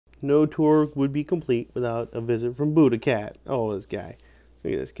no tour would be complete without a visit from Buddha Cat. Oh, this guy.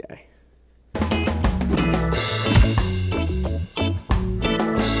 Look at this guy.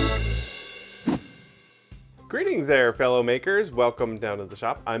 Greetings there, fellow makers. Welcome down to the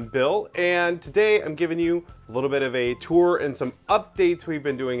shop. I'm Bill, and today I'm giving you a little bit of a tour and some updates we've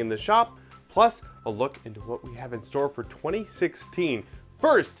been doing in the shop, plus a look into what we have in store for 2016.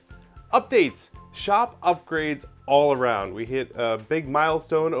 First, updates, shop upgrades all around. We hit a big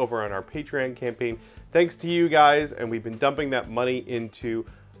milestone over on our Patreon campaign. Thanks to you guys, and we've been dumping that money into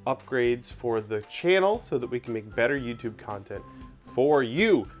upgrades for the channel so that we can make better YouTube content for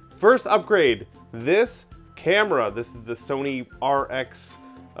you. First upgrade, this camera. This is the Sony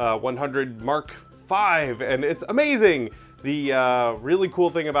RX100 Mark V, and it's amazing. The really cool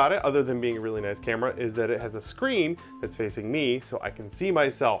thing about it, other than being a really nice camera, is that it has a screen that's facing me so I can see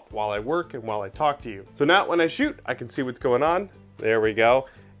myself while I work and while I talk to you. So now when I shoot, I can see what's going on. There we go.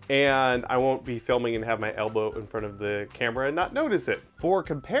 And I won't be filming and have my elbow in front of the camera and not notice it. For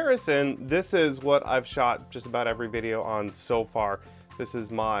comparison, this is what I've shot just about every video on so far. This is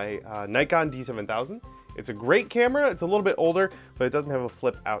my Nikon D7000. It's a great camera. It's a little bit older, but it doesn't have a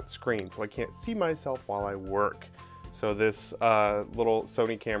flip out screen, so I can't see myself while I work. So this little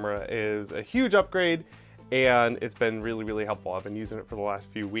Sony camera is a huge upgrade, and it's been really, really helpful. I've been using it for the last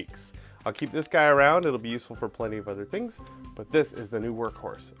few weeks. I'll keep this guy around. It'll be useful for plenty of other things, but this is the new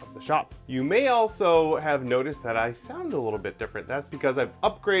workhorse of the shop. You may also have noticed that I sound a little bit different. That's because I've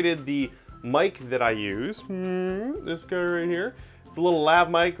upgraded the mic that I use. This guy right here. It's a little lav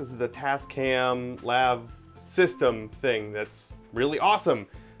mic. This is a Tascam lav system thing that's really awesome.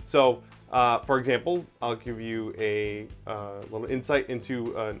 So, for example, I'll give you a little insight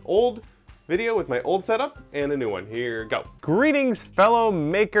into an old video with my old setup and a new one. Here we go. Greetings, fellow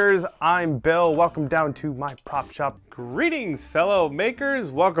makers. I'm Bill. Welcome down to my prop shop. Greetings, fellow makers.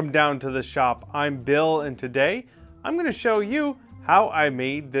 Welcome down to the shop. I'm Bill, and today I'm going to show you how I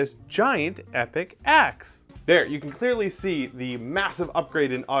made this giant epic axe. There, you can clearly see the massive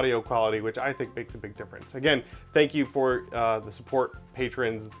upgrade in audio quality, which I think makes a big difference. Again, thank you for the support,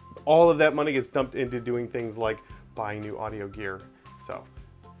 patrons. All of that money gets dumped into doing things like buying new audio gear. So,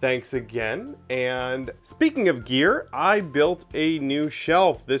 thanks again. And speaking of gear, I built a new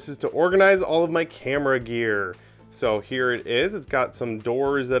shelf. This is to organize all of my camera gear. So here it is. It's got some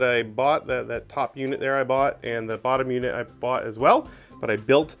doors that I bought, that top unit there I bought, and the bottom unit I bought as well. But I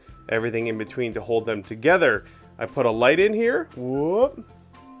built everything in between to hold them together. I put a light in here. Whoop.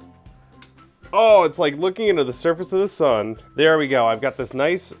 Oh, it's like looking into the surface of the sun. There we go. I've got this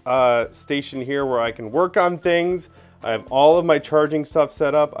nice station here where I can work on things. I have all of my charging stuff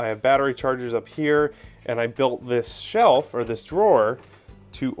set up. I have battery chargers up here, and I built this shelf, or this drawer,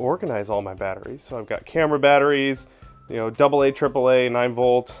 to organize all my batteries. So I've got camera batteries, you know, AA, AAA, 9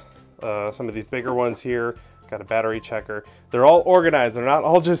 volt, some of these bigger ones here. Got a battery checker. They're all organized. They're not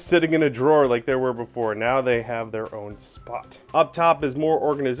all just sitting in a drawer like they were before. Now they have their own spot. Up top is more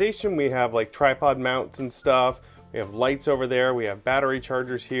organization. We have like tripod mounts and stuff. We have lights over there. We have battery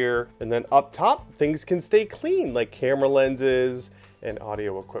chargers here. And then up top, things can stay clean, like camera lenses and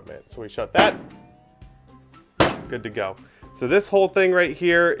audio equipment. So we shut that. Good to go. So this whole thing right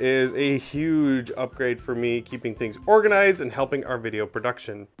here is a huge upgrade for me, keeping things organized and helping our video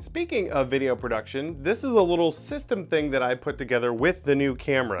production. Speaking of video production, this is a little system thing that I put together with the new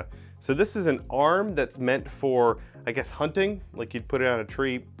camera. So this is an arm that's meant for, I guess, hunting, like you'd put it on a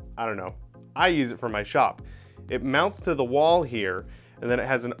tree. I don't know. I use it for my shop. It mounts to the wall here, and then it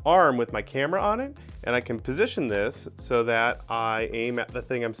has an arm with my camera on it, and I can position this so that I aim at the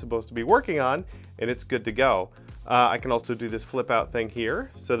thing I'm supposed to be working on, and it's good to go. I can also do this flip out thing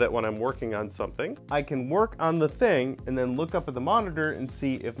here so that when I'm working on something, I can work on the thing and then look up at the monitor and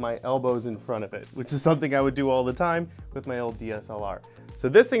see if my elbow's in front of it, which is something I would do all the time with my old DSLR. So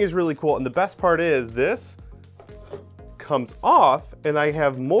this thing is really cool, and the best part is this comes off and I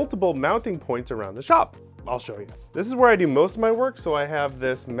have multiple mounting points around the shop. I'll show you. This is where I do most of my work, so I have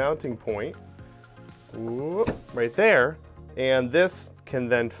this mounting point right there, and this can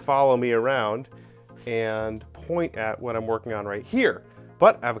then follow me around and point at what I'm working on right here.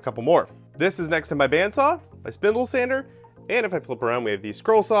 But I have a couple more. This is next to my bandsaw, my spindle sander, and if I flip around, we have the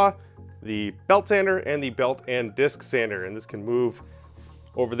scroll saw, the belt sander, and the belt and disc sander, and this can move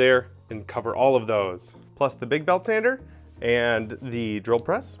over there and cover all of those. Plus the big belt sander and the drill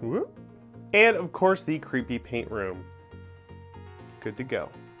press, and of course the creepy paint room. Good to go.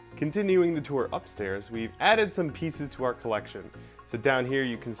 Continuing the tour upstairs, we've added some pieces to our collection. So down here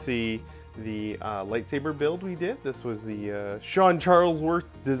you can see the lightsaber build we did. This was the Sean Charlesworth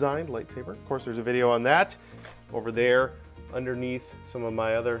designed lightsaber. Of course, there's a video on that. Over there underneath some of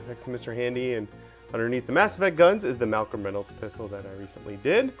my other, next to Mr. Handy, and underneath the Mass Effect guns is the Malcolm Reynolds pistol that I recently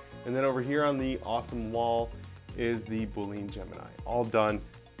did. And then over here on the awesome wall is the Boolean Gemini, all done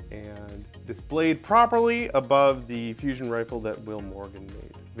and displayed properly above the fusion rifle that Will Morgan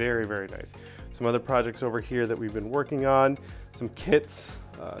made. Very, very nice. Some other projects over here that we've been working on, some kits.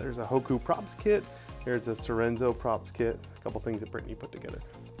 There's a Hoku props kit. There's a Sorenzo props kit. A couple things that Brittany put together.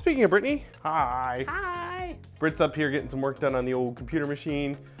 Speaking of Brittany, hi. Hi. Britt's up here getting some work done on the old computer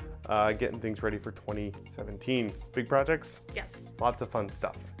machine, getting things ready for 2017. Big projects? Yes. Lots of fun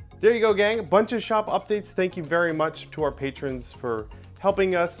stuff. There you go, gang. A bunch of shop updates. Thank you very much to our patrons for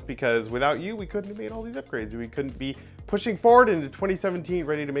helping us, because without you, we couldn't have made all these upgrades. We couldn't be pushing forward into 2017,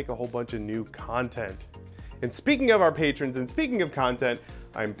 ready to make a whole bunch of new content. And speaking of our patrons and speaking of content,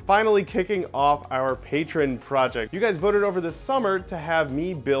 I'm finally kicking off our patron project. You guys voted over the summer to have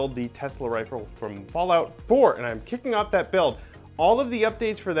me build the Tesla rifle from Fallout 4, and I'm kicking off that build. All of the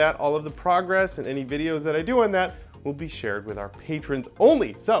updates for that, all of the progress, and any videos that I do on that will be shared with our patrons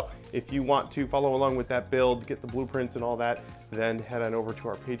only. So if you want to follow along with that build, get the blueprints and all that, then head on over to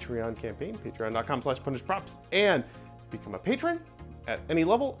our Patreon campaign, patreon.com/punishedprops, and become a patron at any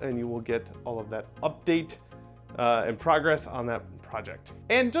level, and you will get all of that update and progress on that project.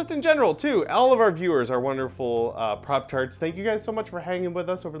 And just in general too, all of our viewers, our wonderful prop tarts, thank you guys so much for hanging with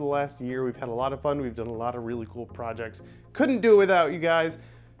us over the last year. We've had a lot of fun. We've done a lot of really cool projects. Couldn't do it without you guys.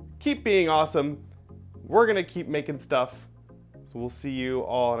 Keep being awesome. We're gonna keep making stuff. So we'll see you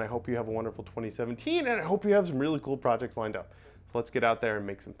all, and I hope you have a wonderful 2017, and I hope you have some really cool projects lined up. So let's get out there and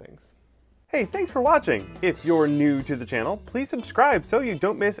make some things. Hey, thanks for watching. If you're new to the channel, please subscribe so you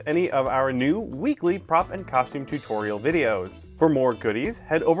don't miss any of our new weekly prop and costume tutorial videos. For more goodies,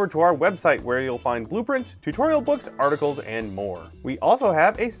 head over to our website where you'll find blueprints, tutorial books, articles, and more. We also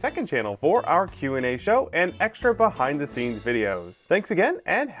have a second channel for our Q&A show and extra behind the scenes videos. Thanks again,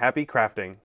 and happy crafting.